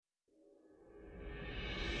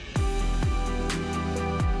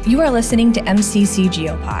You are listening to MCC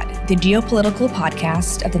Geopod, the geopolitical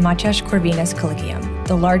podcast of the Mátyás Corvinus Collegium,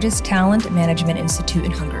 the largest talent management institute in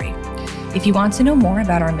Hungary. If you want to know more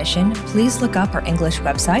about our mission, please look up our English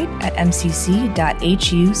website at mcc.hu/en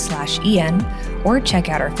or check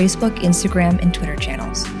out our Facebook, Instagram, and Twitter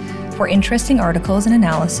channels. For interesting articles and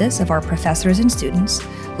analysis of our professors and students,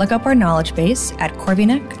 look up our knowledge base at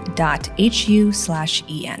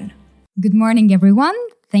corvinec.hu/en. Good morning, everyone.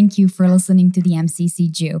 Thank you for listening to the MCC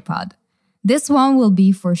Geopod. This one will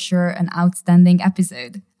be for sure an outstanding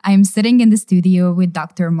episode. I am sitting in the studio with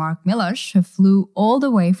Dr. Mark Milos, who flew all the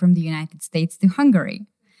way from the United States to Hungary.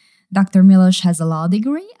 Dr. Milos has a law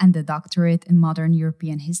degree and a doctorate in modern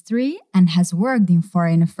European history and has worked in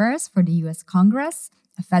foreign affairs for the US Congress,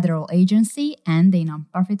 a federal agency, and a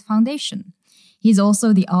nonprofit foundation. He is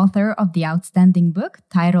also the author of the outstanding book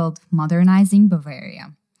titled Modernizing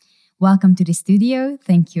Bavaria. Welcome to the studio.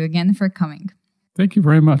 Thank you again for coming. Thank you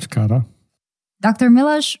very much, Kata. Dr.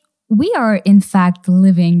 Milos, we are in fact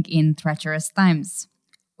living in treacherous times.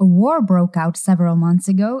 A war broke out several months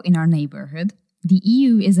ago in our neighborhood. The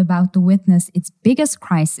EU is about to witness its biggest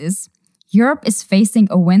crisis. Europe is facing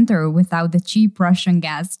a winter without the cheap Russian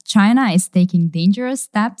gas. China is taking dangerous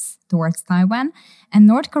steps towards Taiwan, and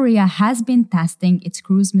North Korea has been testing its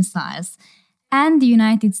cruise missiles. And the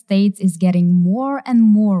United States is getting more and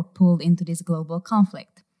more pulled into this global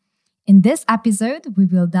conflict. In this episode, we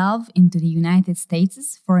will delve into the United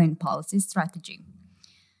States' foreign policy strategy.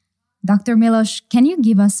 Dr. Milos, can you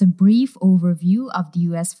give us a brief overview of the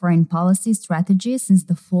US foreign policy strategy since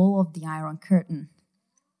the fall of the Iron Curtain?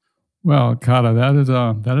 Well, Kata, that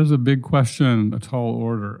is a big question, a tall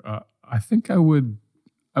order. I think I would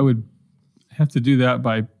have to do that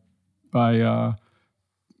by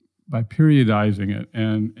periodizing it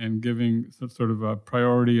and giving some sort of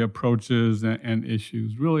priority approaches and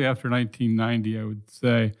issues. Really, after 1990, I would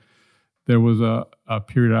say there was a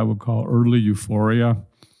period I would call early euphoria,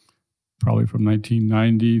 probably from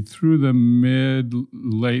 1990 through the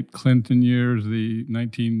late Clinton years, the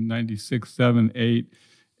 1996, 7, 8,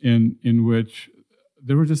 in which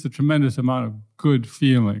there was just a tremendous amount of good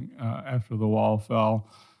feeling after the wall fell,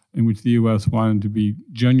 in which the U.S. wanted to be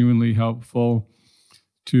genuinely helpful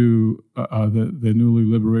to the newly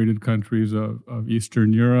liberated countries of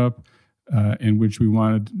Eastern Europe, in which we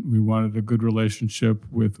wanted a good relationship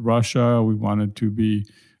with Russia. We wanted to be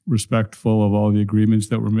respectful of all the agreements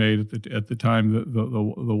that were made at the time that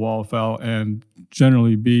the wall fell, and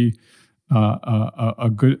generally be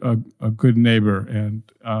a good neighbor and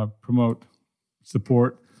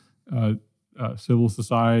support civil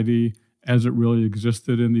society as it really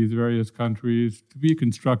existed in these various countries. To be a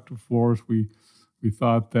constructive force, we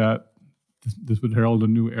thought that this would herald a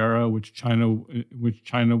new era, which China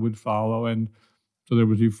would follow, and so there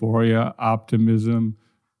was euphoria, optimism,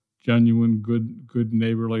 genuine good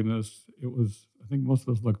neighborliness. It was, I think, most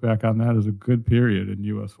of us look back on that as a good period in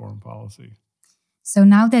U.S. foreign policy. So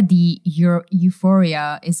now that the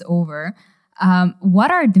euphoria is over,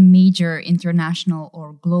 what are the major international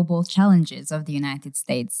or global challenges of the United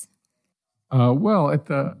States? Well, at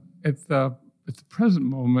the present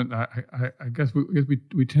moment, I guess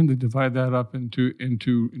we tend to divide that up into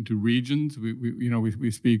regions.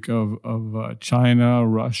 We speak of China,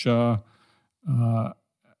 Russia.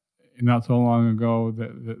 Not so long ago,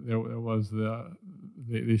 that there was the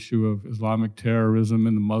issue of Islamic terrorism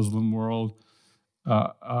in the Muslim world.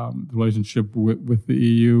 The relationship with the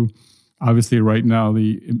EU. Obviously, right now,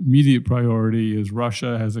 the immediate priority is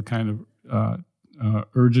Russia has a kind of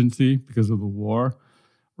urgency because of the war.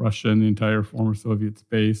 Russia and the entire former Soviet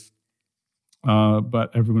space.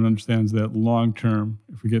 But everyone understands that long term,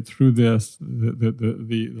 if we get through this,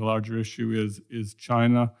 the larger issue is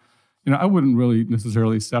China. I wouldn't really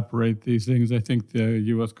necessarily separate these things. I think the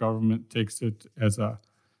U.S. government takes it as a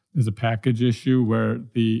package issue, where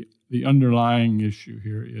the underlying issue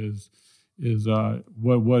here is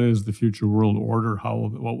what is the future world order?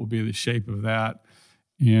 What will be the shape of that?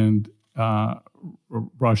 And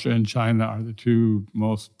Russia and China are the two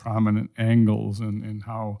most prominent angles in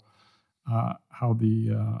how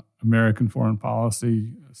the American foreign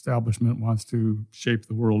policy establishment wants to shape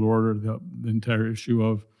the world order. The entire issue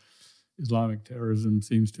of Islamic terrorism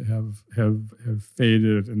seems to have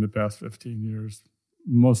faded in the past 15 years,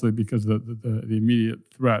 mostly because the immediate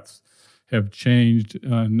threats have changed.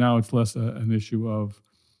 Now it's less an issue of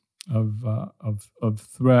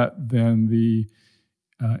threat than the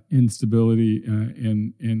instability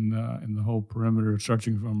in the whole perimeter,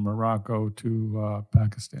 stretching from Morocco to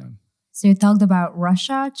Pakistan. So you talked about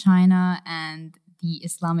Russia, China, and the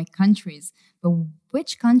Islamic countries. But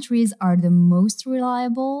which countries are the most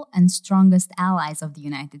reliable and strongest allies of the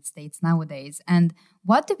United States nowadays? And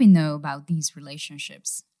what do we know about these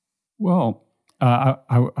relationships? Well,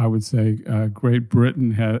 I would say Great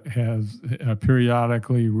Britain has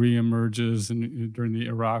periodically reemerges during the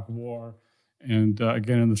Iraq War, and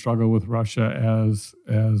again in the struggle with Russia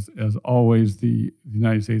as always the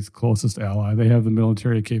United States' closest ally. They have the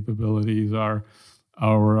military capabilities. Our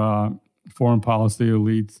foreign policy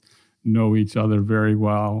elites know each other very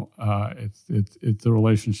well. It's a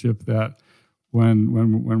relationship that when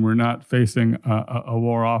we're not facing a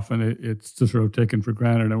war often, it's just sort of taken for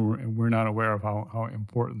granted, and we're not aware of how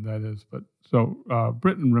important that is. But so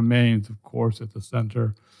Britain remains, of course, at the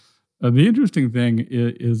center. The interesting thing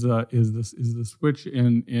is the switch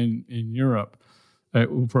in Europe.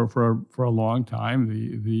 For a long time,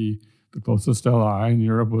 the closest ally in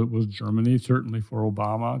Europe was Germany, certainly for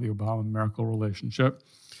Obama, the Obama-Merkel relationship.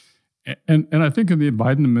 And I think in the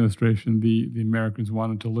Biden administration, the Americans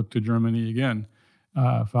wanted to look to Germany again,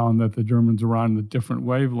 found that the Germans were on a different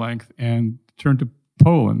wavelength, and turned to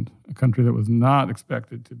Poland, a country that was not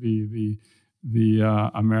expected to be the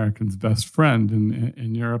Americans' best friend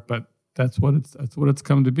in Europe, but that's what it's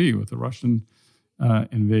come to be with the Russian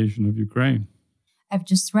invasion of Ukraine. I've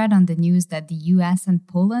just read on the news that the U.S. and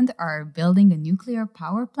Poland are building a nuclear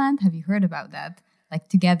power plant. Have you heard about that? Like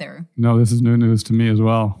together? No, this is new news to me as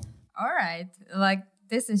well. All right. Like,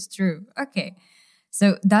 this is true. Okay.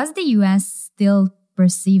 So does the U.S. still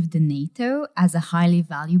perceive the NATO as a highly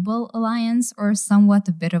valuable alliance, or somewhat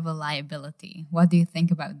a bit of a liability? What do you think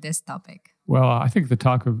about this topic? Well, I think the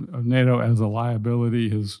talk of NATO as a liability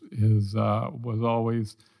was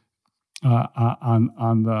always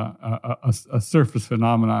on a surface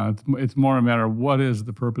phenomenon. It's more a matter of what is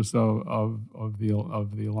the purpose of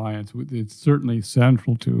the alliance. It's certainly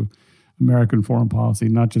central to American foreign policy,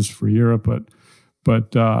 not just for Europe,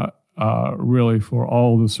 but really for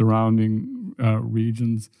all the surrounding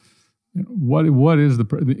regions. What is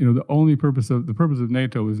the only purpose of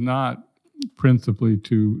NATO is not principally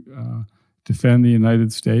to defend the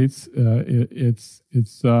United States. It's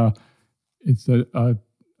a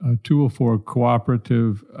tool for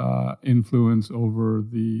cooperative influence over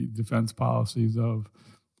the defense policies of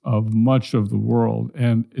much of the world.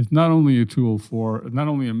 And it's not only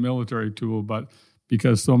a military tool, but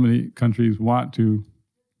because so many countries want to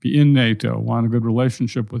be in NATO, want a good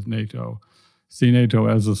relationship with NATO, see NATO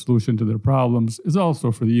as a solution to their problems, is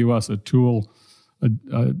also for the U.S. a tool,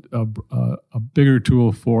 a bigger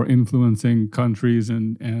tool for influencing countries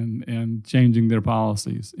and changing their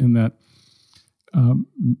policies. In that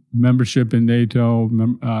membership in NATO,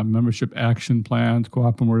 membership action plans,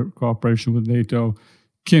 cooperation with NATO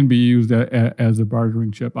can be used as a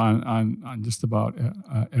bargaining chip on just about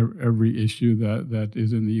every issue that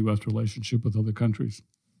is in the U.S. relationship with other countries.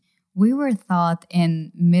 We were taught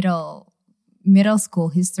in middle school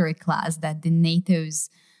history class that the NATO's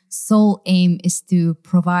sole aim is to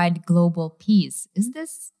provide global peace. Is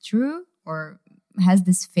this true, or has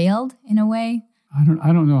this failed in a way? I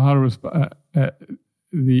don't know how to respond.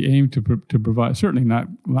 The aim to provide, certainly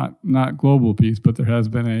not global peace, but there has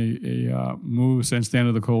been a move since the end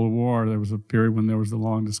of the Cold War. There was a period when there was a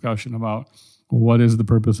long discussion about, well, what is the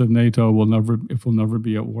purpose of NATO? We'll never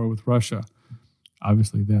be at war with Russia.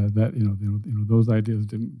 Obviously, that those ideas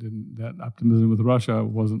didn't that optimism with Russia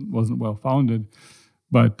wasn't well founded.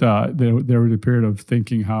 But there was a period of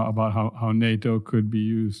thinking about how NATO could be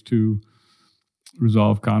used to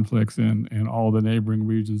resolve conflicts in all the neighboring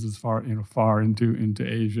regions as far into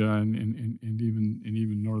Asia and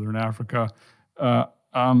even Northern Africa. I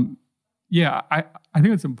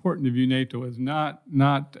think it's important to view NATO as not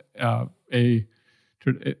when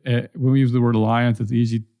we use the word alliance, it's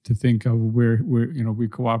easy to think of where we're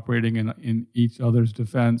cooperating in each other's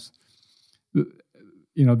defense.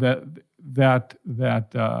 That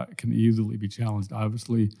can easily be challenged.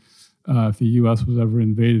 Obviously, if the U.S. was ever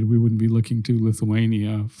invaded, we wouldn't be looking to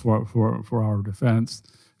Lithuania for our defense.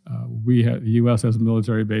 The U.S. has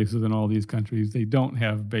military bases in all these countries. They don't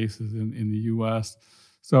have bases in the U.S.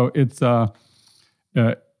 So it's a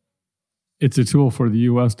tool for the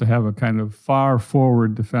U.S. to have a kind of far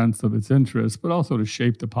forward defense of its interests, but also to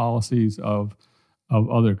shape the policies of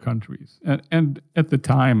other countries. And at the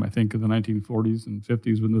time, I think in the 1940s and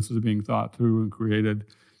 50s, when this was being thought through and created,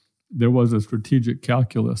 there was a strategic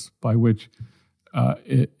calculus by which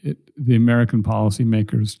the American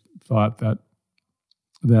policymakers thought that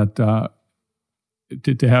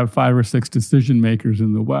to have 5 or 6 decision makers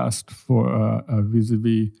in the West for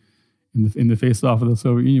vis-a-vis in the face-off of the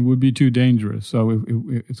Soviet Union would be too dangerous. So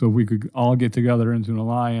if we could all get together into an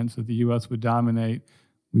alliance that the U.S. would dominate,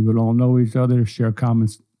 we would all know each other, share common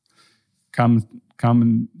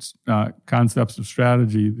concepts of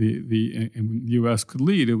strategy. And when the U.S. could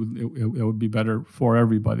lead, it would be better for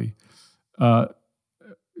everybody.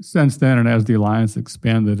 Since then, and as the alliance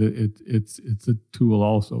expanded, it's a tool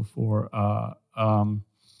also for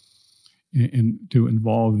to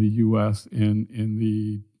involve the U.S. in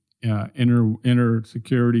the inner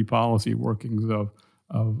security policy workings of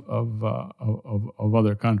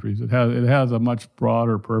other countries. It has a much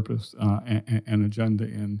broader purpose and agenda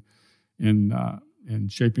in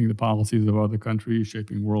shaping the policies of other countries,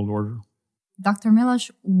 shaping world order. Dr.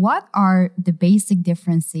 Miloš, what are the basic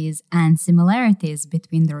differences and similarities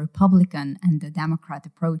between the Republican and the Democrat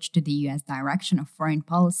approach to the U.S. direction of foreign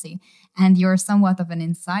policy? And you're somewhat of an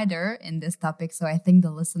insider in this topic, so I think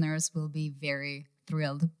the listeners will be very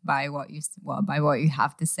thrilled by what you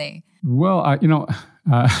have to say. Well,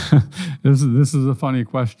 this is a funny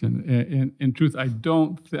question. In truth, I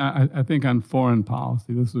think on foreign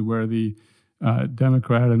policy, this is where the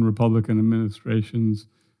Democrat and Republican administrations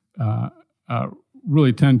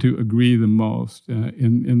really tend to agree the most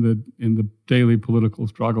in the daily political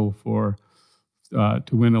struggle to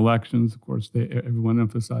win elections. Of course, everyone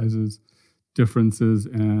emphasizes differences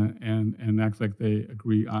and acts like they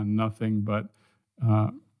agree on nothing. But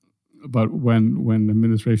when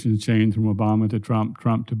administrations change from Obama to Trump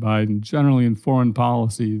to Biden, generally in foreign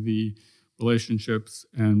policy, the relationships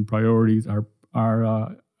and priorities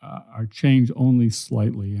are changed only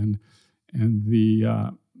slightly, and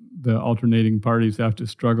the alternating parties have to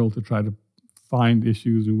struggle to try to find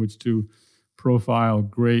issues in which to profile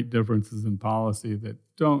great differences in policy that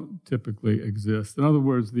don't typically exist. In other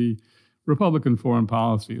words, the Republican foreign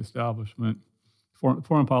policy establishments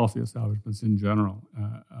in general,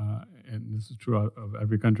 and this is true of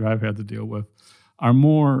every country I've had to deal with, are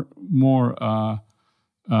more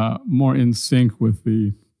in sync with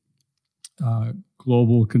the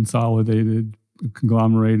global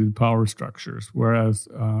conglomerated power structures. Whereas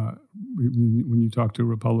when you talk to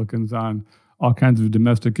Republicans on all kinds of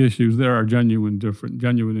domestic issues, there are genuine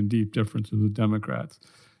and deep differences with Democrats.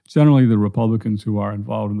 Generally, the Republicans who are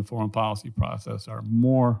involved in the foreign policy process are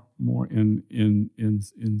more in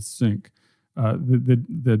sync.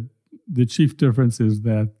 The chief difference is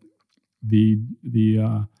that the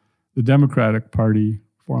Democratic Party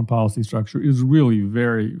foreign policy structure is really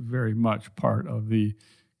very, very much part of the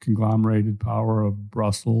conglomerated power of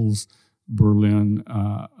Brussels, Berlin,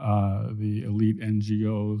 the elite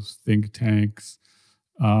NGOs, think tanks,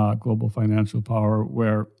 global financial power,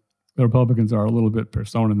 where the Republicans are a little bit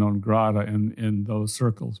persona non grata in those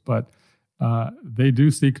circles, but they do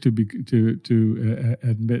seek to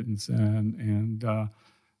admittance, and the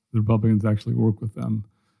Republicans actually work with them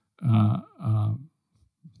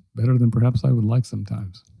better than perhaps I would like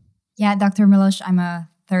sometimes. Yeah, Dr. Miloš, I'm a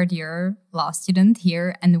third-year law student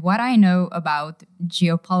here, and what I know about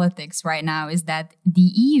geopolitics right now is that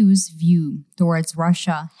the EU's view towards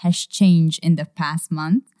Russia has changed in the past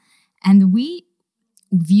month, and we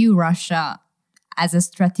view Russia as a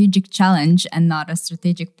strategic challenge and not a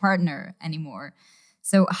strategic partner anymore.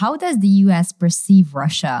 So how does the U.S. perceive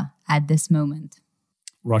Russia at this moment?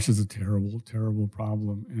 Russia's a terrible, terrible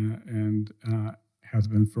problem, and has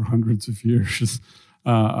been for hundreds of years.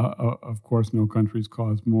 Of course, no countries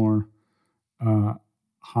cause more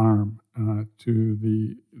harm to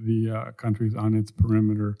the countries on its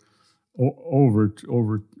perimeter over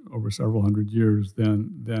several hundred years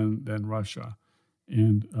than Russia.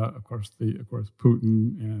 And of course,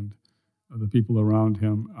 Putin and the people around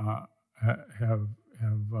him have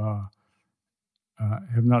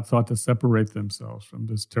not sought to separate themselves from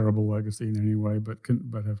this terrible legacy in any way, but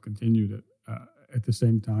have continued it. At the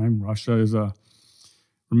same time, Russia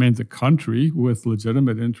remains a country with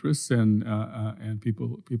legitimate interests, and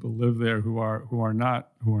people live there who are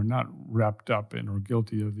not wrapped up in or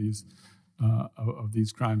guilty of these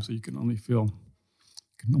crimes. So you can only feel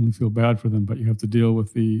bad for them, but you have to deal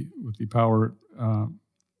with the power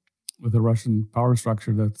with the Russian power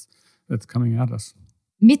structure that's coming at us.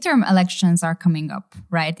 Midterm elections are coming up,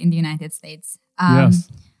 right, in the United States. Yes.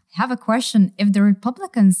 I have a question. If the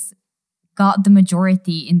Republicans got the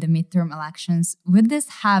majority in the midterm elections, would this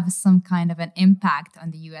have some kind of an impact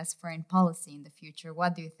on the U.S. foreign policy in the future?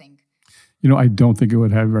 What do you think? I don't think it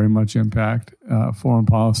would have very much impact. Foreign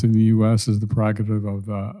policy in the U.S. is the prerogative of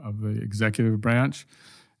the executive branch,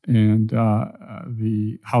 and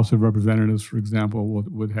the House of Representatives, for example,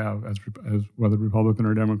 would have, as whether Republican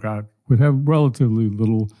or Democrat, would have relatively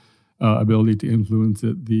little ability to influence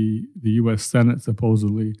it. The U.S. Senate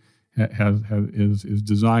supposedly is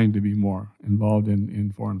designed to be more involved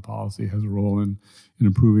in foreign policy, has a role in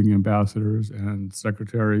improving ambassadors and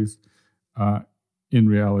secretaries. In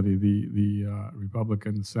reality, the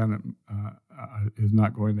Republican Senate is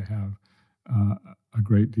not going to have a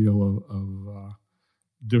great deal of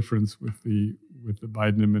difference with the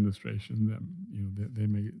Biden administration. That they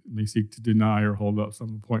may seek to deny or hold up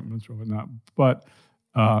some appointments or whatnot. But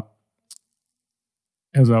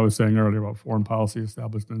as I was saying earlier about foreign policy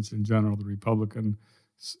establishments in general, the Republican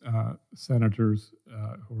senators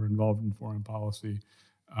who are involved in foreign policy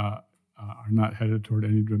are not headed toward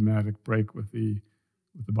any dramatic break with the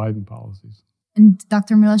Biden policies. And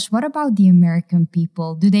Dr. Milosz, what about the American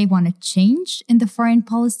people? Do they want to change in the foreign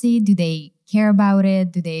policy? Do they care about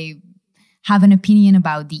it? Do they have an opinion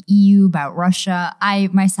about the EU, about Russia? I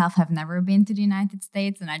myself have never been to the United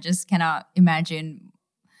States, and I just cannot imagine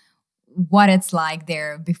what it's like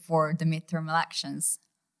there before the midterm elections.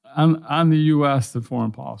 On the U.S., the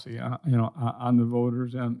foreign policy, on the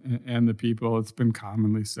voters and the people, it's been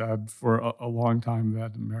commonly said for a long time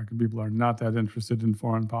that American people are not that interested in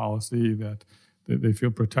foreign policy, that they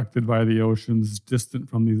feel protected by the oceans, distant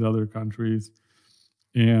from these other countries.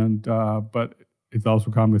 And but it's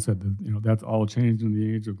also commonly said that that's all changed in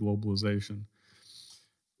the age of globalization.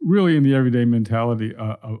 Really, in the everyday mentality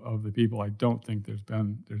of the people, I don't think there's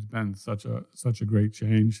been such a great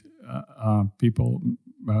change. People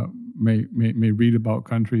may read about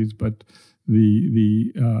countries, but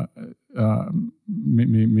may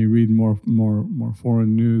read more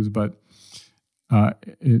foreign news, but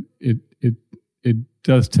it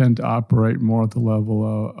does tend to operate more at the level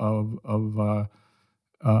of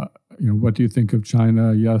what do you think of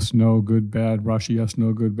China? Yes, no, good, bad. Russia, yes,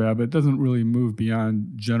 no, good, bad. But it doesn't really move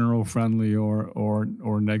beyond general friendly or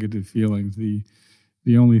negative feelings. The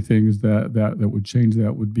only things that would change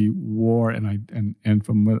that would be war. And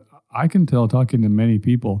from what I can tell, talking to many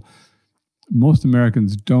people, most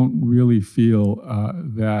Americans don't really feel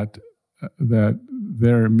that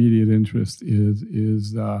their immediate interest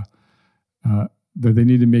is that they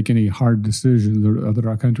need to make any hard decisions, or that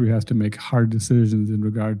our country has to make hard decisions in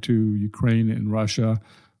regard to Ukraine and Russia,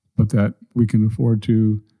 but that we can afford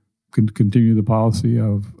to continue the policy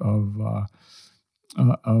of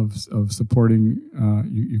supporting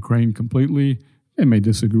Ukraine completely. They may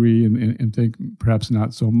disagree and think perhaps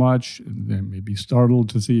not so much. They may be startled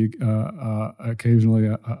to see occasionally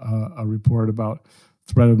a report about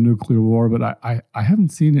threat of nuclear war, but I haven't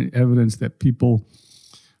seen any evidence that people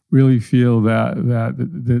really feel that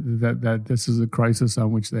this is a crisis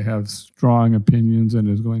on which they have strong opinions and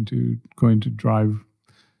is going to drive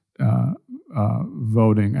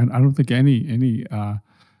voting. And I don't think any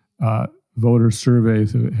voter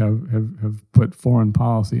surveys have put foreign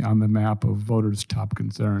policy on the map of voters' top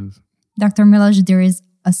concerns. Dr. Milosz, there is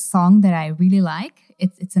a song that I really like.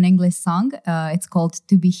 It's an English song. It's called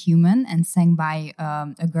 "To Be Human" and sang by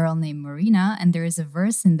a girl named Marina. And there is a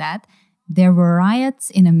verse in that: "There were riots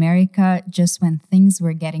in America just when things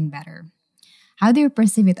were getting better." How do you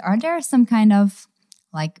perceive it? Are there some kind of,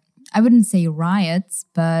 I wouldn't say riots,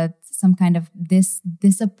 but some kind of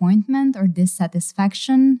disappointment or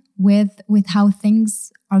dissatisfaction with how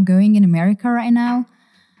things are going in America right now?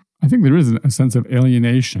 I think there is a sense of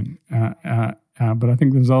alienation, but I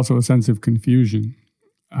think there's also a sense of confusion.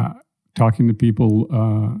 Talking to people,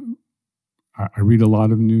 I read a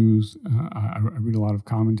lot of news. I read a lot of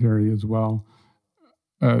commentary as well.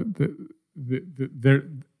 There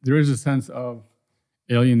is a sense of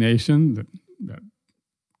alienation that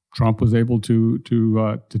Trump was able to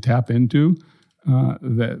tap into.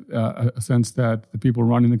 A sense that the people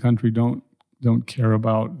running the country don't care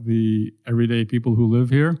about the everyday people who live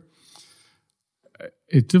here.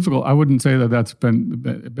 It's difficult. I wouldn't say that that's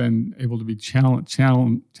been able to be channeled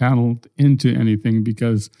into anything,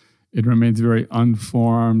 because it remains very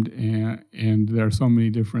unformed, and there are so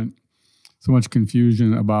much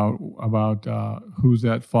confusion about who's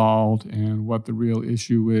at fault and what the real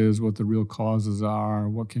issue is, what the real causes are,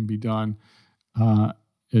 what can be done. But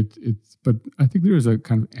I think there is a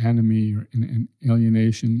kind of enemy or an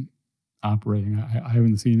alienation operating. I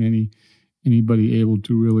haven't seen anybody able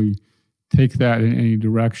to really take that in any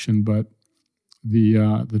direction, but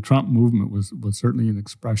the Trump movement was certainly an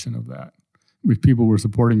expression of that. If people were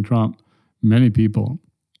supporting Trump, many people,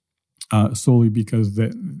 solely because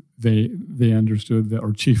they understood that,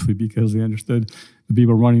 or chiefly because they understood the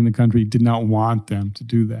people running the country did not want them to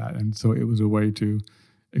do that, and so it was a way to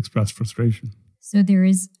express frustration. So there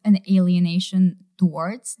is an alienation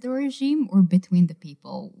towards the regime or between the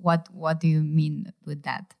people? What do you mean with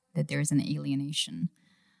that there is an alienation?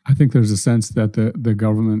 I think there's a sense that the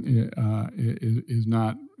government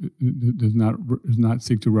does not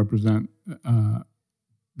seek to represent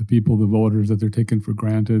the people, the voters, that they're taken for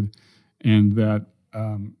granted, and that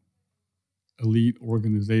elite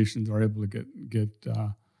organizations are able to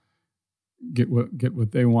get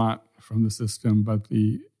what they want from the system, but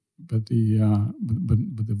the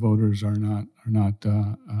voters are not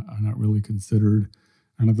really considered,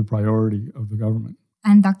 are not the priority of the government.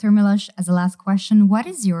 And Dr. Milosh, as a last question, what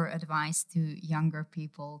is your advice to younger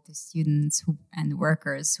people, to students and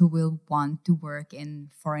workers who will want to work in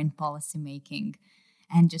foreign policy making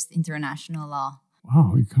and just international law?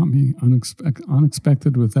 Wow, you caught me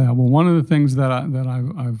unexpected with that. Well, one of the things that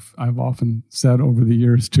I've often said over the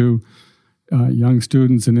years to young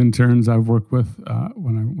students and interns I've worked with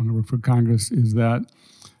when I worked for Congress is that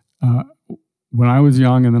when I was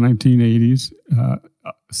young in the 1980s,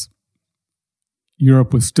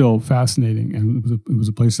 Europe was still fascinating, and it was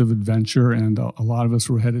a place of adventure, and a lot of us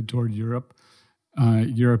were headed toward Europe.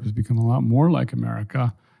 Europe has become a lot more like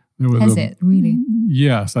America. Has it really?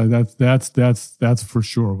 Yes, that's for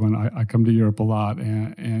sure. When I come to Europe a lot,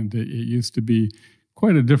 and it used to be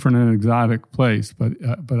quite a different and exotic place, but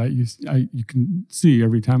you can see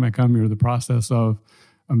every time I come here the process of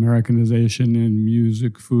Americanization in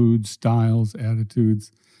music, food, styles,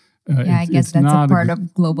 attitudes. I guess that's a part of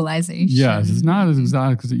globalization. Yes, it's not as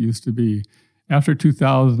exotic as it used to be. After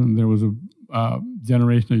 2000, there was a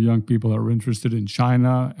generation of young people that were interested in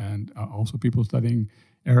China, and also people studying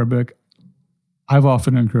Arabic. I've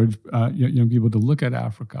often encouraged young people to look at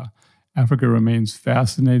Africa. Africa remains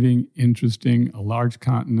fascinating, interesting, a large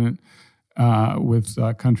continent with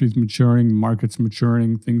countries maturing, markets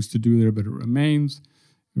maturing, things to do there, but it remains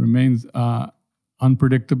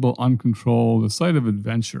unpredictable, uncontrolled, a site of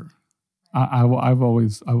adventure. I've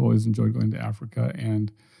always enjoyed going to Africa,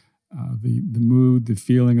 and the mood, the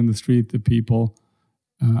feeling in the street, the people.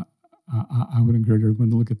 I would encourage everyone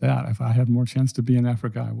to look at that. If I had more chance to be in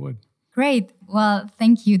Africa, I would. Great. Well,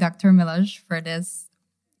 thank you, Dr. Milosh, for this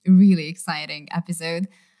really exciting episode.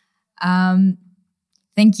 Thank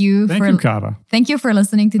you, Kara. Thank you for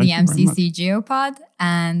listening to the MCC GeoPod,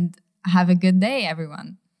 and have a good day,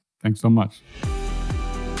 everyone. Thanks so much.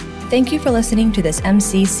 Thank you for listening to this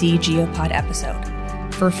MCC GeoPod episode.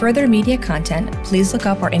 For further media content, please look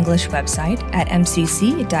up our English website at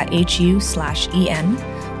mcc.hu/en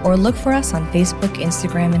or look for us on Facebook,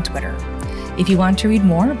 Instagram, and Twitter. If you want to read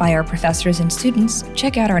more by our professors and students,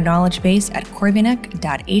 check out our knowledge base at corvinek.hu/en.